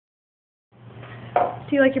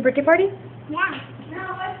Do you like your birthday party? Yeah.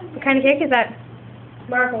 What kind of cake is that?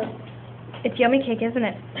 Marble. It's yummy cake, isn't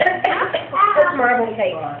it? It's marble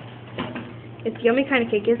cake. It's yummy kind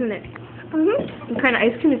of cake, isn't it? Mhm. What kind of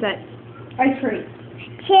ice cream is that? Ice cream.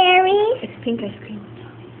 Cherry. It's pink ice cream.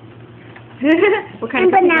 What kind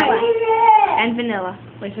And of cookie is vanilla. that? And vanilla.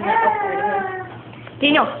 Wait for that. Oh, right here.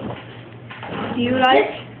 Daniel, do you like?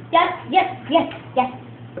 Yes.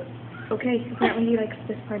 Okay, apparently he likes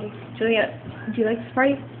this party. Julia, do you like this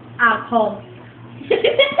party? Alcohol.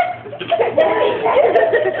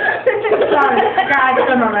 Sorry, guys,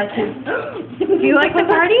 I'm alright too. Do you like the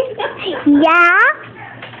party? Yeah.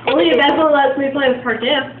 Well, you guys will let me play with her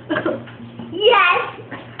dip. Yes.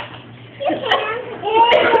 You can.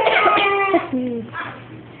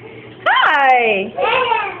 Hi!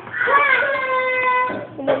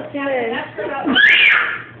 What's this?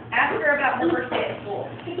 Ask her about her first day at school.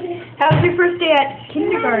 How's your first day at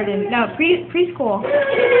kindergarten? No, preschool.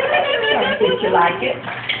 Did you like it?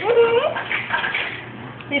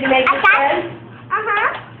 Did you make your friends? Uh-huh.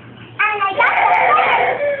 And I got the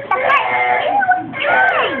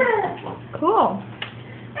first. Cool.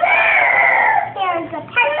 There's a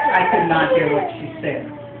turkey. I could not hear what she said.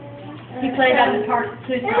 He played on the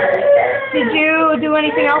tooth tart. Did you do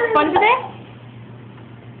anything else fun today?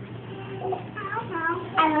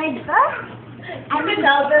 I read books. I can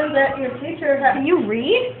tell them that your teacher has. Can you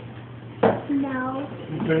read? No.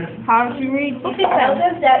 How did you read books? You can tell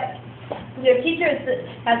them that your teacher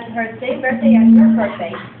has her same birthday as your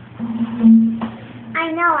birthday.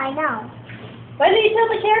 I know. When did you tell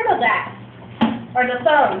the camera that? Or the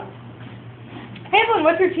phone? Evelyn,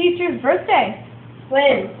 what's your teacher's birthday?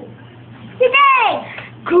 When? Today.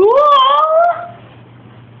 Cool!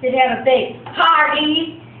 Did you have a big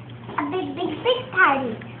party? A big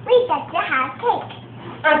party. We get to have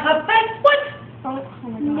cake. What?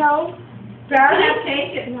 No. Brown have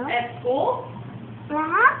cake No. at school?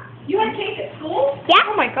 Uh-huh. You had cake at school? Yeah.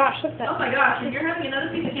 Oh my gosh, look at that. Oh my gosh, and you're having another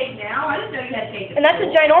piece of cake now? I didn't know you had cake at And that's a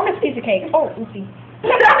school. ginormous piece of cake. Oh, oopsie. Hey,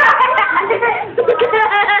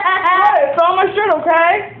 it's on my shirt,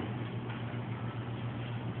 okay?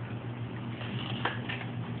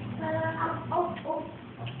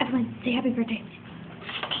 Evelyn, say happy birthday.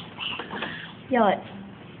 Yell it.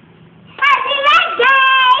 Happy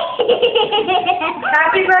birthday!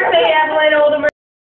 Happy birthday, Evelyn Oldemer.